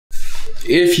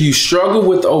If you struggle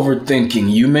with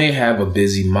overthinking, you may have a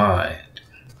busy mind.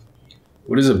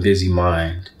 What is a busy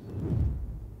mind?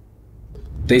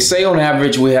 They say on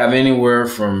average we have anywhere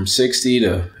from 60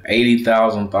 to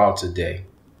 80,000 thoughts a day.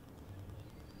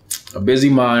 A busy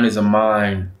mind is a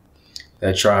mind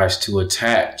that tries to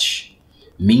attach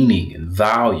meaning and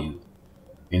value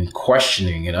and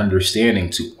questioning and understanding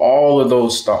to all of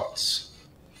those thoughts.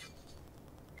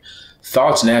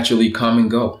 Thoughts naturally come and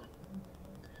go.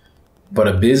 But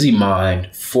a busy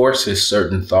mind forces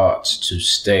certain thoughts to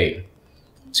stay,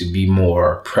 to be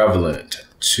more prevalent,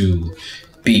 to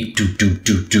be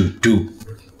do.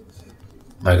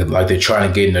 Like they're trying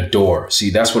to get in the door. See,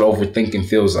 that's what overthinking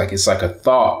feels like. It's like a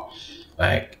thought.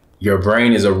 Like your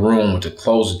brain is a room with a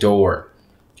closed door.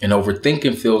 And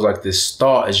overthinking feels like this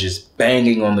thought is just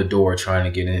banging on the door trying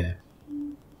to get in.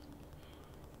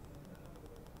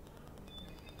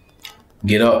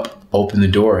 Get up, open the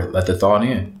door, let the thought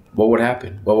in. What would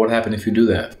happen? What would happen if you do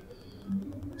that?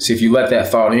 See, if you let that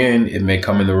thought in, it may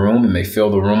come in the room, it may fill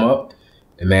the room up.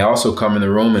 It may also come in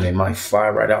the room and it might fly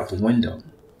right out the window.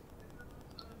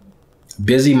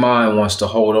 Busy mind wants to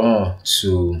hold on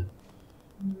to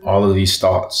all of these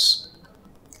thoughts.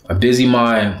 A busy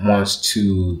mind wants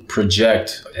to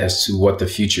project as to what the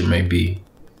future may be.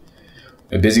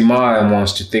 A busy mind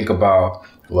wants to think about,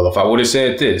 well, if I would have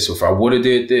said this, or if I would have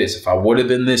did this, if I would have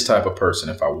been this type of person,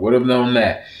 if I would have known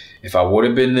that, if I would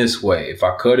have been this way, if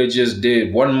I could have just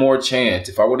did one more chance,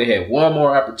 if I would have had one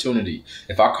more opportunity,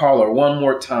 if I call her one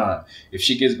more time, if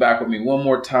she gets back with me one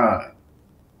more time,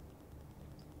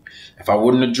 if I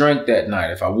wouldn't have drank that night,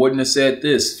 if I wouldn't have said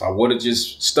this, if I would have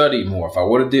just studied more, if I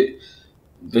would have did,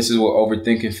 this is what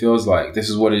overthinking feels like. This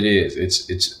is what it is.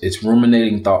 It's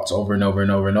ruminating thoughts over and over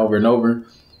and over and over and over.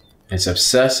 It's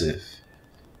obsessive.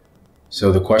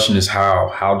 So the question is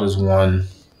how does one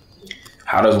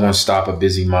stop a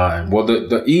busy mind? Well,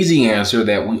 the easy answer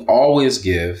that we always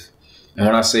give, and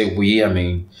when I say we, I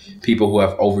mean people who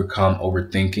have overcome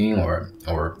overthinking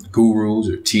or gurus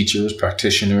or teachers,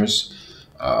 practitioners,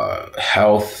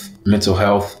 mental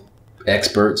health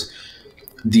experts.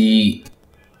 The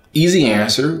easy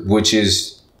answer, which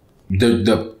is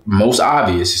the most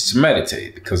obvious, is to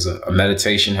meditate, because a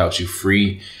meditation helps you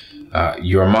free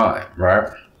your mind, right?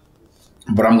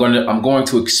 But I'm going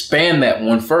to expand that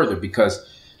one further, because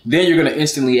then you're going to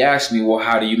instantly ask me, well,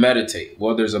 how do you meditate?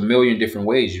 Well, there's a million different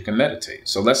ways you can meditate.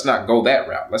 So let's not go that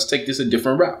route. Let's take this a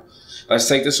different route. Let's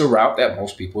take this a route that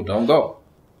most people don't go.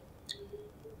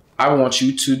 I want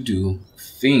you to do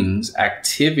things,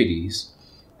 activities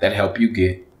that help you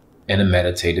get in a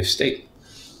meditative state.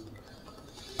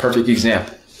 Perfect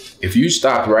example. If you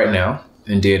stopped right now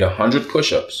and did 100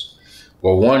 push-ups,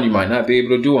 well, one, you might not be able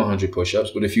to do 100 push-ups,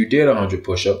 but if you did 100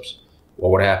 push-ups, what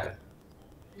would happen?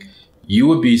 You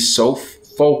would be so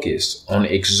focused on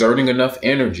exerting enough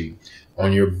energy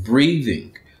on your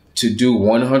breathing to do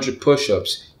 100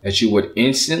 push-ups that you would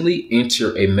instantly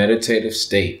enter a meditative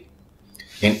state.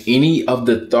 And any of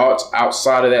the thoughts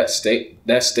outside of that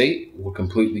state will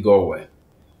completely go away.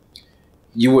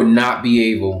 You would not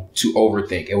be able to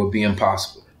overthink. It would be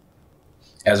impossible.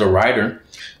 As a writer,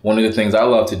 one of the things I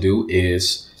love to do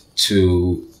is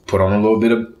to put on a little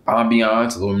bit of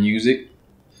ambiance, a little music,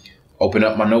 open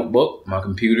up my notebook, my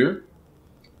computer,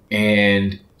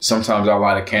 and sometimes I'll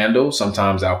light a candle.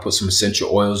 Sometimes I'll put some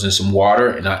essential oils in some water,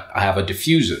 and I have a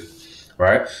diffuser,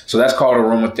 right? So that's called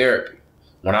aromatherapy.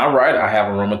 When I write, I have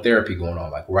aromatherapy going on.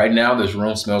 Like right now, this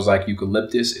room smells like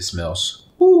eucalyptus. It smells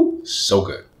so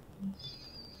good.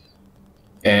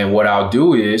 And what I'll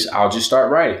do is I'll just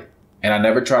start writing. And I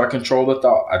never try to control the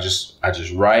thought. I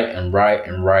just write and write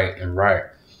and write and write.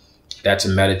 That's a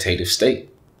meditative state,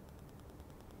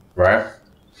 right?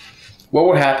 What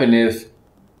would happen if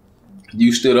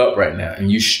you stood up right now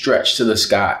and you stretched to the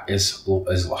sky as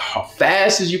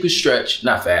fast as you could stretch?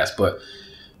 Not fast, but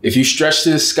if you stretch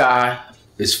to the sky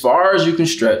as far as you can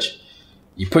stretch,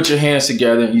 you put your hands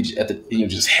together and you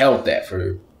just held that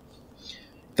for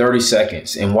 30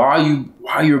 seconds. And while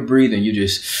you're breathing, you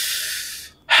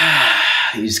just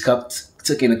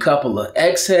took in a couple of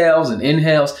exhales and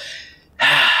inhales.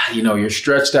 You're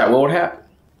stretched out. What would happen?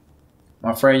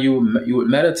 My friend, you would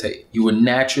meditate. You would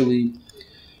naturally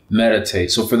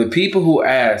meditate. So for the people who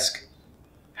ask,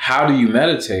 how do you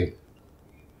meditate?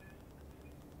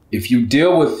 If you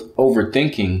deal with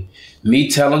overthinking, me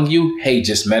telling you, hey,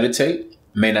 just meditate,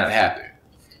 may not happen.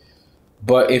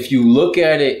 But if you look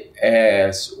at it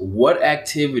as what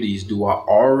activities do I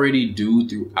already do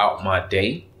throughout my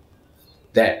day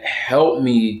that help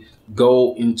me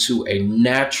go into a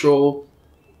natural,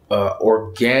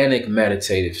 organic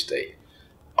meditative state?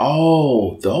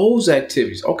 Oh, those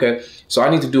activities. Okay. So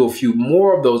I need to do a few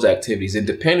more of those activities. And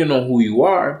depending on who you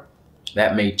are,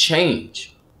 that may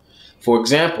change. For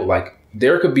example, like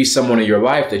there could be someone in your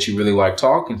life that you really like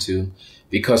talking to,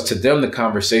 because to them, the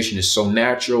conversation is so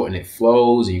natural and it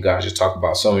flows and you guys just talk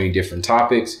about so many different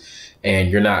topics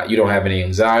and you don't have any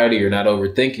anxiety. You're not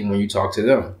overthinking when you talk to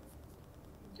them.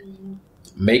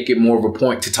 Make it more of a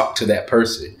point to talk to that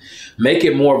person. Make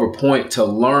it more of a point to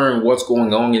learn what's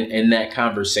going on in that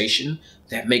conversation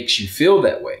that makes you feel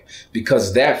that way,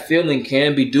 because that feeling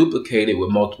can be duplicated with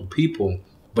multiple people,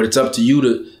 but it's up to you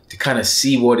to kind of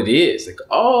see what it is. Like,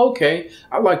 oh, okay,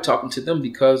 I like talking to them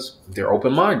because they're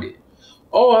open-minded.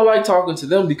 Oh, I like talking to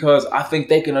them because I think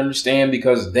they can understand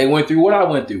because they went through what I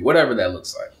went through, whatever that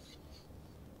looks like.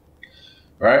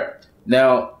 Right?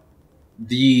 Now,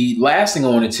 the last thing I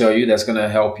want to tell you that's going to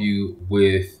help you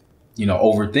with,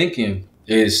 overthinking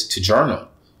is to journal.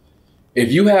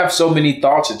 If you have so many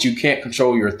thoughts that you can't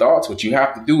control your thoughts, what you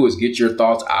have to do is get your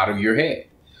thoughts out of your head.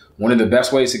 One of the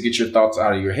best ways to get your thoughts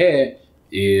out of your head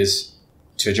is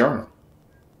to journal.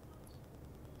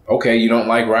 Okay, you don't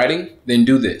like writing? Then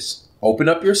do this. Open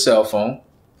up your cell phone,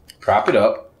 prop it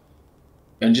up,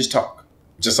 and just talk.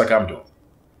 Just like I'm doing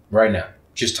right now.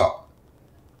 Just talk.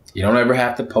 You don't ever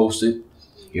have to post it.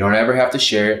 You don't ever have to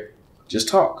share it. Just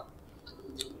talk.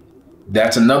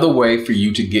 That's another way for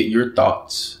you to get your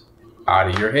thoughts out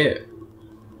of your head.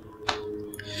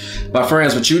 My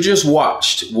friends, what you just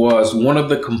watched was one of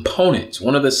the components,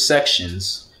 one of the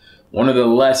sections, one of the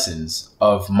lessons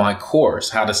of my course,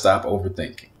 How to Stop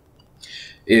Overthinking.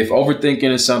 If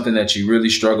overthinking is something that you really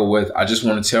struggle with, I just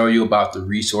want to tell you about the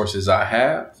resources I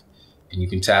have, and you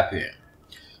can tap in.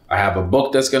 I have a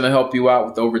book that's going to help you out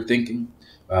with overthinking.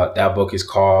 That book is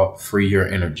called Free Your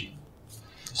Energy.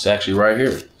 It's actually right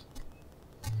here.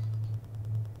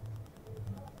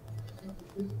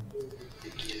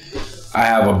 I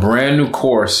have a brand new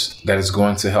course that is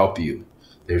going to help you.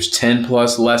 There's 10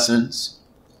 plus lessons.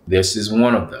 This is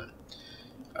one of them.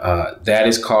 That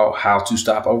is called How to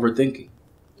Stop Overthinking.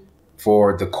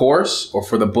 For the course or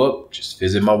for the book, just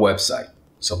visit my website,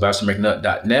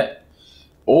 sylvestermcnutt.net,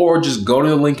 or just go to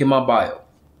the link in my bio.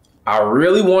 I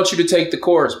really want you to take the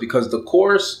course because the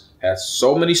course has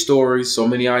so many stories, so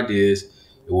many ideas.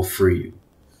 It will free you.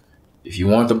 If you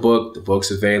want the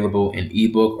book's available in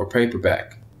ebook or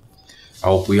paperback. I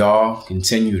hope we all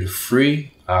continue to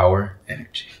free our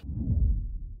energy.